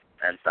FPSs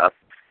and stuff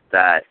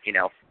that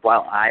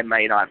while I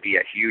may not be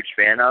a huge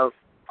fan of,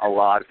 a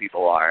lot of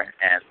people are,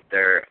 and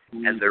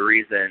the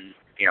reason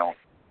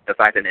the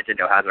fact that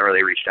Nintendo hasn't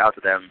really reached out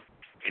to them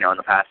in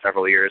the past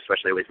several years,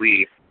 especially with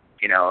Wii,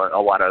 a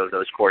lot of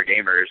those core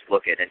gamers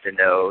look at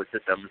Nintendo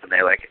systems and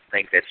they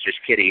think it's just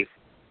kiddie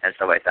and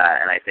stuff like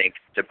that. And I think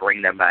to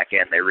bring them back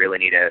in, they really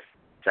need to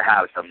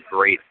have some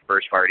great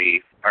first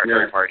party or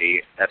third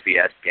party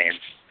FPS games.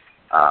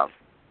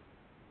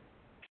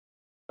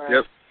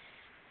 Yep.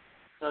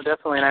 No,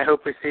 definitely, and I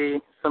hope we see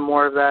some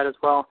more of that as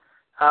well.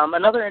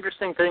 Another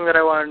interesting thing that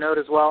I want to note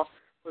as well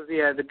was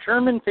the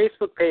German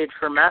Facebook page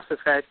for Mass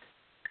Effect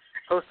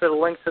posted a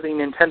link to the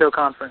Nintendo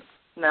conference.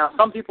 Now,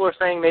 some people are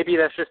saying maybe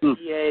that's just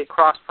EA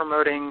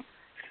cross-promoting,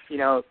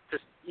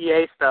 just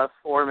EA stuff,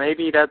 or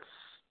maybe that's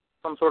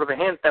some sort of a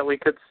hint that we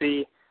could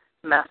see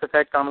Mass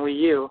Effect on Wii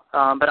U.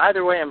 But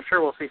either way, I'm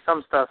sure we'll see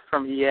some stuff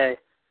from EA.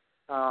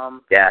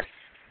 Yes.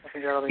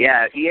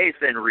 Yeah, EA's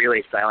been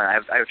really silent.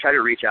 I've tried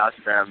to reach out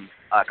to them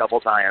a couple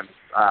times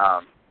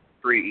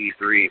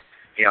pre-E3,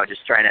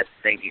 just trying to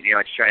think,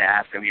 just trying to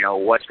ask them,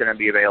 what's going to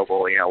be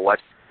available,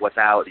 what's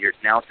out. You're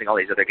announcing all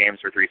these other games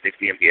for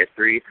 360 and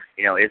PS3.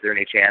 Is there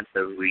any chance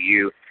of Wii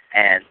U?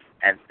 And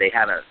they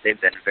haven't. They've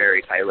been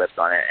very tight-lipped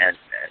on it and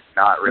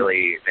not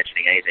really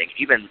mentioning anything.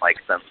 Even like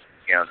some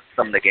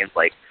of the games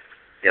like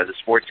the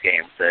sports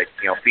games, the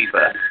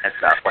FIFA and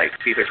stuff like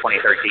FIFA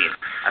 2013.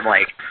 I'm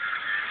like,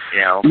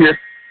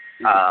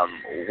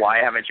 why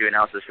haven't you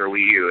announced this for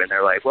Wii U? And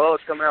they're like, well,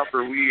 it's coming out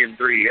for Wii and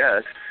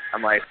 3DS.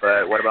 I'm like,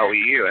 but what about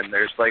Wii U? And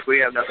there's like, we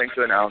have nothing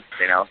to announce,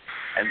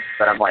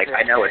 but I'm like,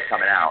 I know it's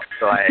coming out,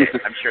 so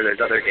I'm sure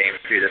there's other games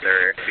too that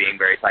they're being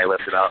very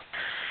tight-lipped about.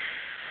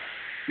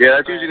 Yeah,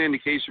 that's usually an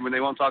indication when they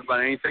won't talk about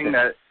anything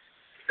that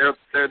they're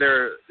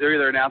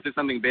either announcing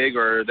something big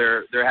or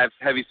they have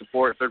heavy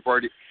support, third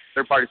party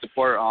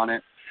support on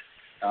it.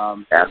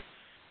 Yeah.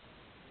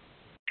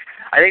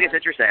 I think it's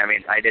interesting. I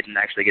mean, I didn't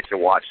actually get to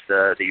watch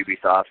the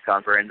Ubisoft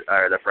conference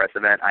or the press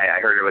event. I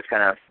heard it was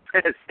kind of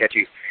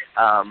sketchy,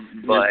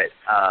 but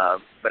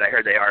I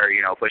heard they are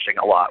pushing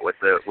a lot with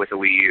the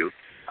Wii U,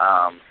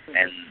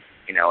 and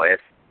if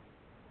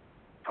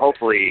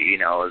hopefully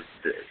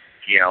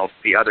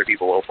the other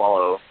people will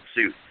follow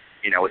suit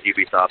with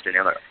Ubisoft, and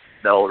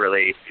they'll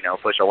really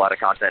push a lot of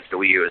content to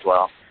Wii U as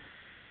well.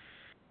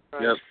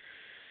 Right. Yep.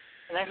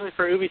 And actually,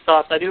 for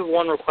Ubisoft, I do have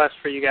one request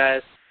for you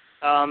guys.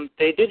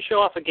 They did show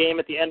off a game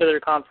at the end of their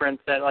conference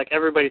that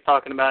everybody's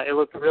talking about. It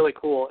looked really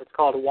cool. It's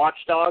called Watch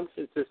Dogs.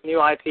 It's this new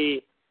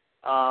IP,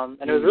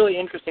 and it was really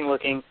interesting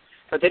looking.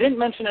 But they didn't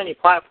mention any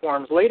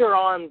platforms. Later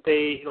on,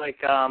 they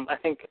I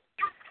think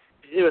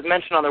it was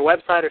mentioned on their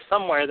website or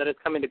somewhere that it's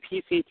coming to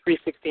PC,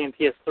 360, and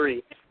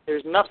PS3.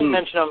 There's nothing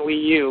mentioned on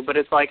Wii U, but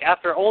it's like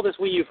after all this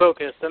Wii U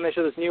focus, then they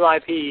show this new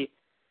IP,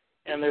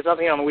 and there's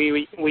nothing on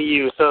Wii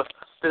U. So if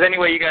there's any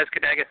way you guys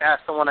could, I guess,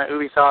 ask someone at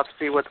Ubisoft to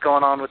see what's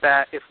going on with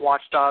that, if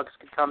Watch Dogs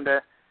could come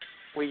to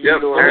Wii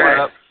U or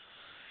what.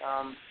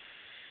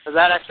 So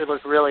that actually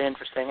looks really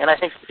interesting. And I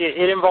think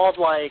it involved,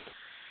 like,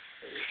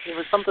 it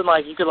was something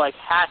like you could, like,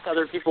 hack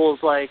other people's,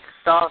 like,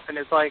 stuff, and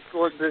it's like,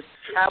 well, the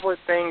tablet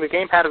thing, the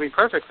gamepad would be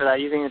perfect for that,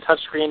 using the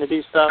touchsquestion to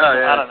do stuff. Oh,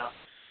 yeah. I don't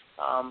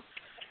know.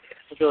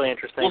 It's really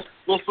interesting.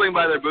 We'll swing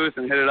by their booth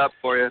and hit it up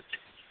for you.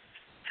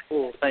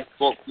 Cool, thanks.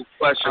 We'll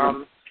question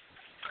them.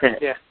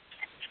 Yeah.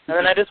 And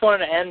then I just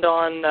wanted to end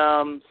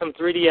on some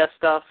 3DS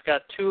stuff.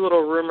 Got two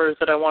little rumors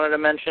that I wanted to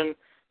mention.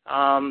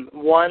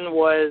 One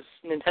was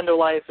Nintendo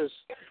Life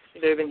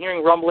they've been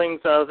hearing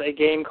rumblings of a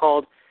game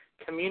called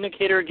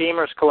Communicator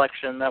Gamers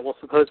Collection that will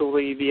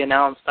supposedly be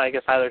announced, I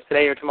guess, either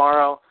today or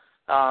tomorrow.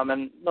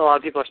 And a lot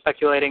of people are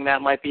speculating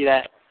that might be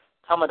that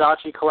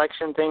Tamagotchi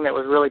collection thing that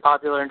was really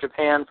popular in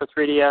Japan for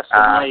 3DS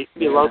and might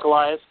be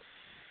localized.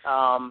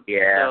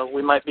 So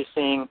we might be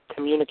seeing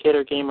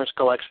Communicator Gamers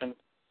Collection.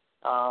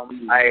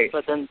 I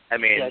saw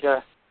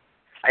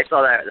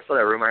that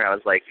rumor and I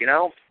was like,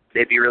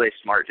 they'd be really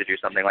smart to do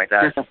something like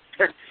that.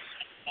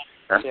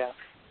 Yeah.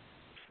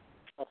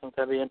 I think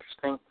that'd be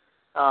interesting.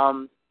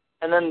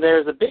 And then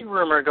there's a big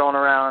rumor going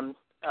around.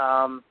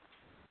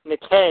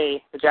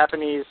 Nikkei, the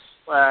Japanese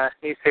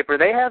newspaper,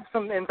 they have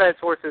some inside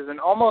sources, and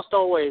almost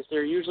always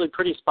they're usually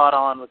pretty spot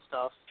on with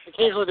stuff.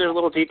 Occasionally there's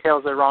little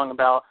details they're wrong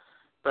about,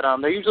 but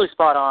they're usually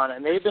spot on,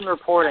 and they've been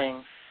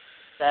reporting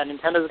that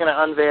Nintendo's going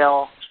to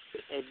unveil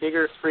a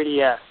bigger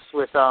 3DS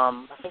with,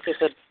 I think they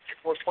said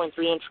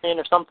 4.3-inch screen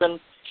or something,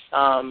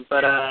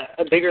 but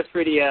a bigger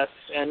 3DS,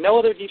 and no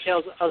other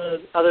details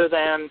other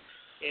than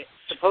it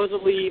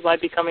supposedly might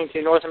be coming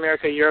to North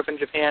America, Europe, and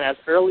Japan as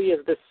early as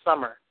this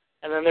summer.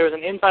 And then there was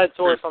an inside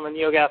source on the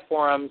NeoGAF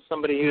forums,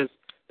 somebody who's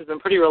been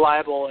pretty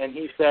reliable, and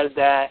he said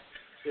that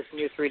this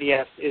new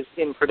 3DS is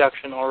in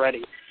production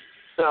already.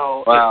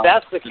 So if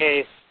that's the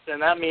case, then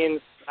that means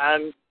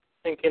I'm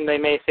thinking they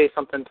may say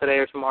something today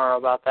or tomorrow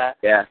about that.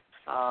 Yeah.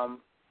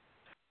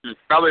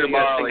 Probably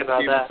tomorrow, like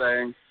Steve was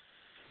saying.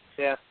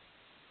 Yeah.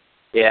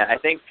 Yeah, I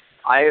think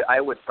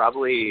I would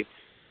probably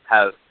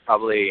have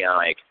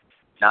like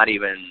not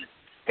even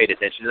paid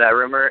attention to that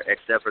rumor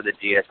except for the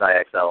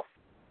DSi XL.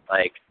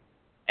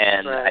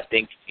 And right. I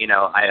think,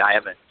 I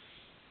haven't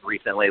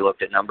recently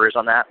looked at numbers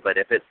on that, but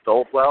if it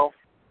sold well,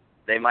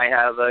 they might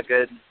have a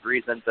good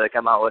reason to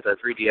come out with a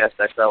 3DS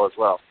XL as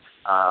well.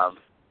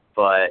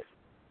 But,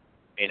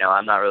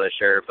 I'm not really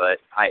sure. But,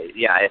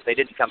 if they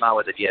didn't come out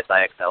with a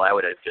DSi XL, I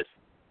would have just,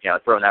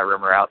 thrown that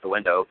rumor out the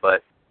window.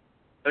 But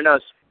who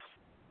knows?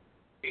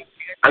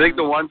 I think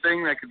the one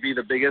thing that could be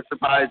the biggest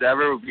surprise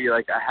ever would be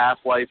like a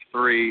Half-Life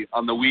 3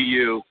 on the Wii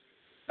U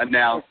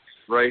announced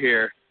right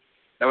here.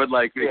 That would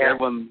make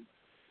everyone...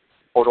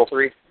 Portal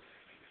 3?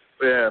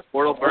 Yeah,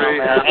 Portal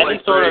 3. Any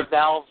sort of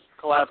Valve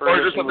collaboration.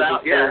 Or just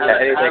about,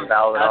 anything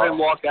Valve at all. Have him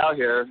walk out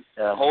here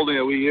holding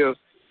a Wii U.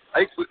 I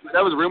think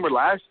that was rumored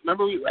last. I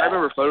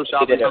remember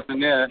photoshopping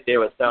something. Yeah, he did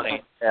with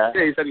Sony. Yeah,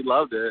 he said he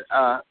loved it.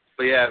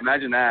 But yeah,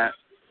 imagine that.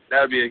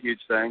 That would be a huge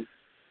thing.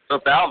 So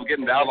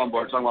getting Valve on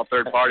board, talking about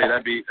third party,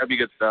 that'd be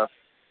good stuff.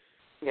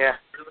 Yeah.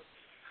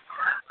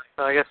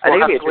 So I guess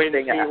we'll have to wait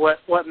and see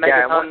what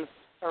megatons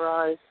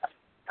arise.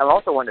 I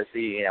also want to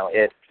see,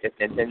 if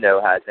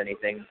Nintendo has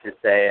anything to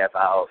say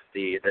about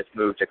this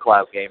move to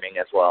cloud gaming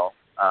as well,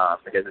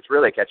 because it's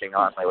really catching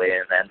on lately.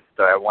 And then,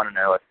 so I want to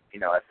know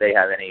if they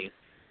have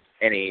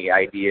any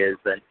ideas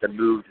to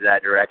move to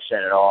that direction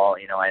at all.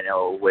 I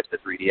know with the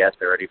 3DS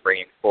they're already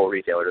bringing full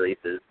retail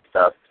releases and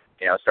stuff,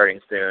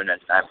 starting soon,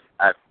 and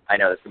I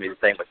know it's gonna be the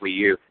same with Wii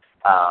U.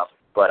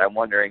 But I'm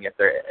wondering if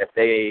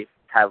they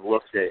have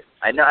looked at.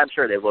 I'm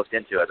sure they've looked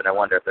into it, but I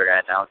wonder if they're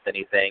gonna announce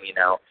anything.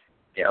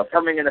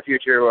 Coming in the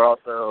future, we're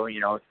also,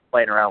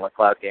 playing around with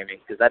cloud gaming,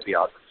 because that'd be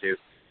awesome, too.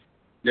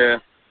 Yeah.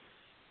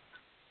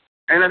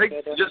 And I think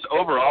just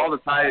overall,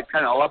 to tie it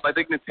kind of all up, I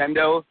think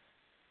Nintendo,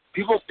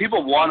 people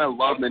want to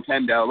love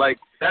Nintendo.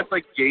 That's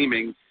like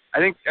gaming. I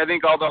think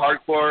all the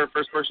hardcore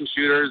first-person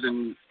shooters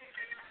and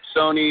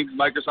Sony,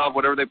 Microsoft,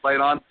 whatever they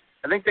played on,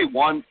 I think they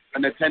want a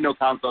Nintendo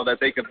console that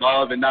they could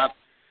love and not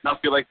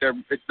feel like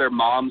it's their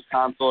mom's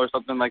console or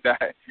something like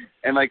that.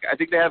 And, I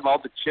think they have all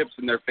the chips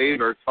in their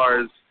favor as far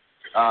as,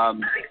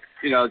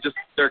 just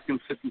their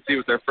consistency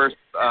with their first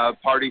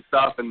party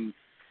stuff and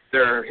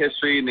their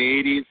history in the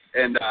 80s.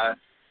 And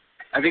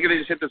I think if they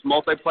just hit this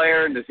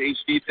multiplayer and this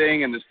HD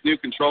thing and this new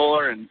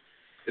controller, and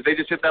if they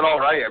just hit that all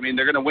right,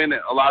 they're going to win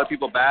a lot of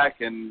people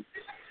back and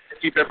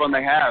keep everyone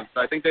they have.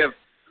 So I think they have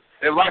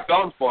a lot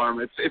going for them.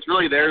 It's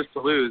really theirs to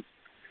lose.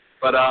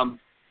 But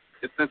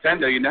it's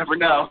Nintendo. You never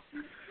know.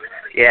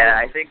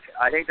 Yeah, I think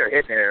they're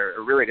hitting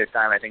a really good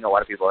time. I think a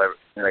lot of people have,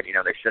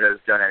 they should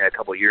have done it a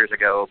couple years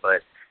ago,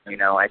 but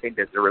I think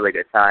it's a really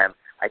good time.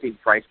 I think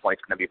price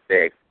point's going to be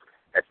big,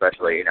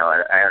 especially,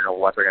 I don't know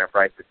what they're going to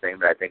price this thing,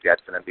 but I think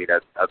that's going to be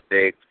a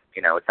big,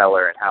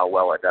 teller in how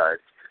well it does.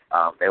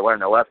 They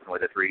learned their lesson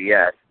with the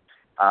 3DS,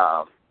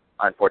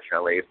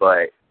 unfortunately,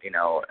 but,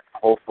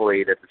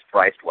 hopefully this is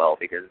priced well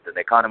because the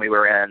economy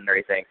we're in and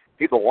everything,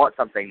 people want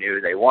something new.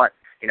 They want,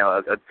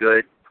 a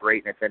good,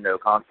 great Nintendo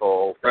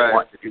console. They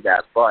want to do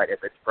that, but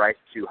if it's priced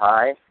too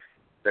high,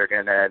 they're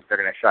gonna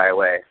shy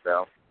away.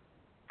 So,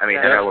 I mean,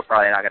 we're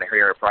probably not gonna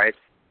hear a price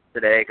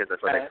today because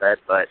that's what they said,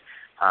 but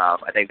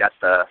I think that's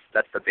the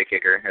big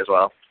kicker as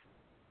well.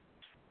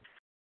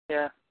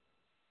 Yeah.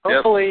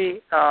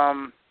 Hopefully,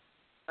 I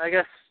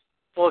guess.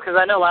 Well, because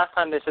I know last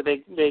time they said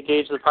they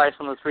gauged the price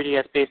on the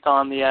 3DS based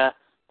on the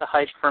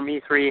hype from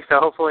E3. So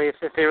hopefully, if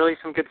they release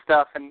some good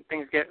stuff and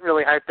things get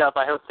really hyped up,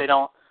 I hope they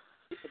don't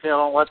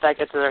let that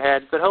get to their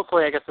head. But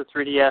hopefully, I guess the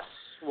 3DS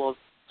will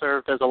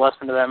serve as a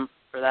lesson to them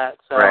for that.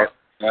 So, right.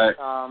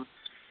 The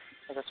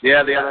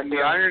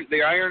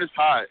iron is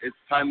hot. It's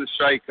time to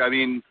strike. I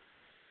mean,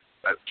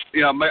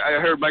 I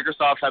heard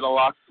Microsoft had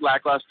a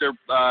lackluster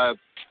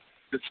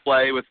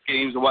display with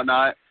games and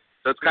whatnot.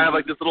 So it's kind of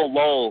like this little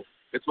lull.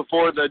 It's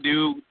before the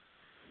new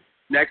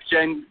next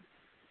gen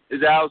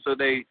is out, so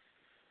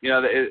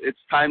it's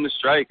time to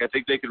strike. I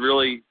think they could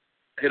really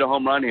hit a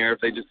home run here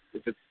if it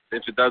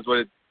does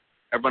what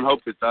everyone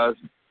hopes it does.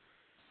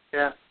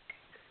 Yeah,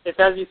 it's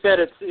as you said.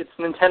 It's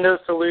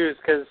Nintendo's to lose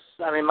because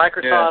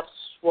Microsoft's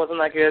wasn't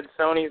that good.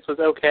 Sony's was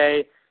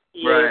okay.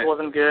 EA's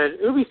wasn't good.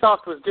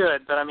 Ubisoft was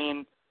good, but a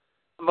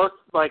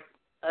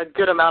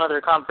good amount of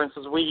their conference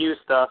was Wii U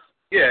stuff.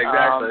 Yeah,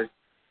 exactly.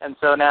 And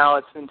so now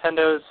it's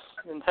Nintendo's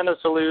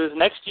to lose.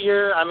 Next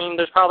year,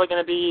 there's probably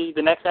going to be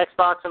the next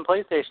Xbox and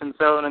PlayStation,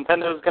 so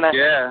Nintendo's going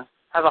to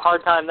have a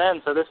hard time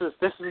then. So this is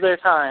their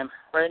time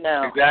right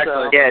now. Exactly.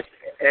 So. Yeah,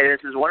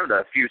 this is one of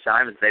the few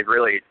times they've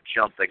really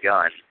jumped the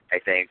gun, I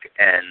think,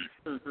 and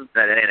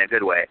in a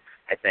good way,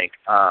 I think.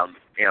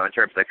 In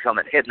terms of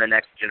hitting the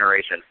next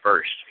generation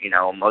first.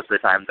 Most of the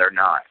time they're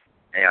not.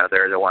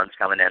 They're the ones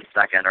coming in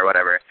second or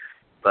whatever.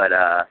 But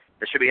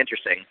this should be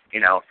interesting,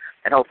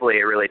 and hopefully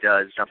it really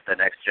does jump to the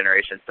next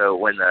generation. So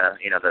when the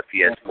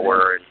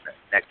PS4 and the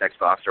next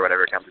Xbox or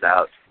whatever comes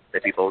out,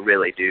 that people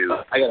really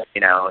do,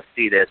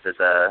 see this as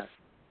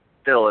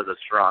still as a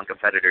strong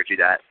competitor to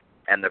that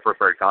and the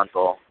preferred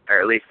console,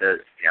 or at least as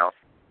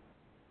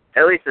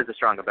a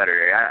strong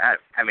competitor.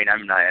 I'm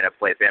not gonna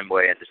play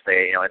fanboy and just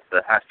say it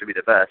has to be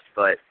the best,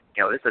 but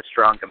it's a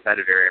strong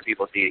competitor and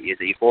people see it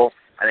as equal.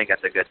 I think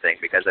that's a good thing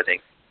because I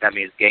think that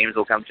means games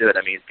will come to it.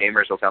 That means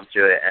gamers will come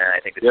to it, and I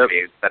think it's going to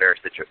be a better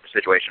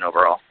situation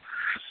overall.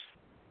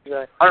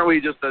 Exactly. Aren't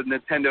we just the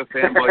Nintendo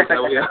fanboys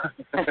that we are?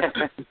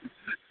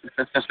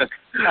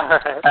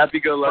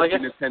 Happy-go-lucky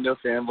Nintendo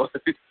fanboys.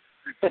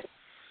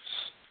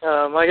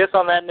 I guess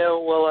on that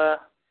note, we'll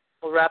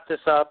wrap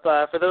this up.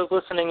 For those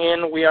listening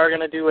in, we are going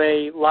to do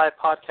a live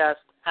podcast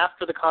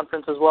after the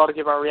conference as well to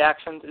give our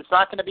reactions. It's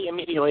not going to be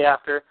immediately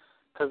after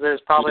because there's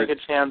probably a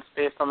good chance,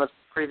 based on the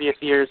previous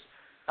years,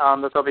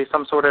 that there'll be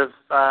some sort of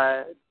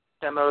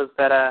demos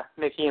that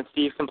Mickey and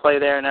Steve can play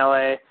there in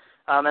LA.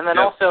 And then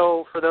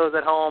also, for those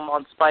at home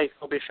on Spike,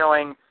 we'll be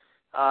showing,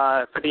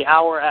 for the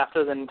hour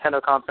after the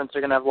Nintendo conference,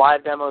 they're going to have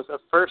live demos of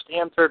first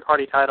and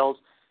third-party titles.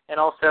 And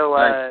also,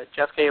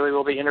 Jeff Cayley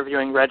will be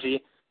interviewing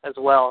Reggie as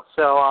well.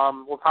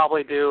 So we'll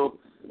probably do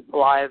a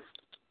live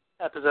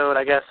episode,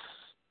 I guess,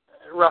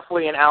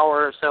 roughly an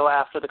hour or so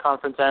after the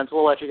conference ends.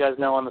 We'll let you guys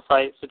know on the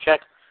site. So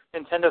check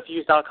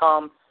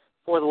NintendoFuse.com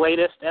for the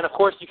latest. And, of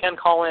course, you can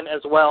call in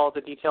as well. The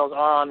details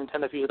are on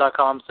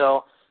NintendoFuse.com.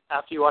 So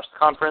after you watch the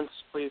conference,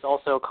 please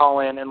also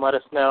call in and let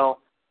us know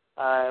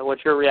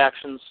what your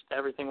reactions to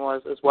everything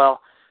was as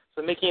well.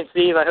 So Mickey and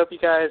Steve, I hope you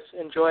guys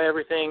enjoy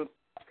everything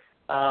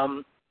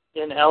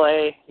in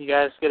L.A. You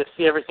guys get to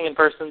see everything in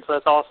person, so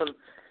that's awesome.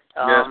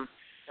 And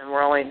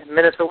we're only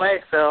minutes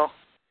away, so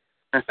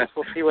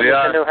we'll see what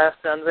Nintendo has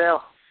to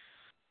unveil.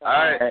 All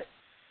right.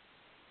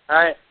 All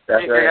right.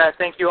 Take care, guys.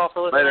 Thank you all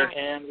for listening,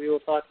 and we will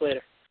talk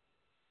later.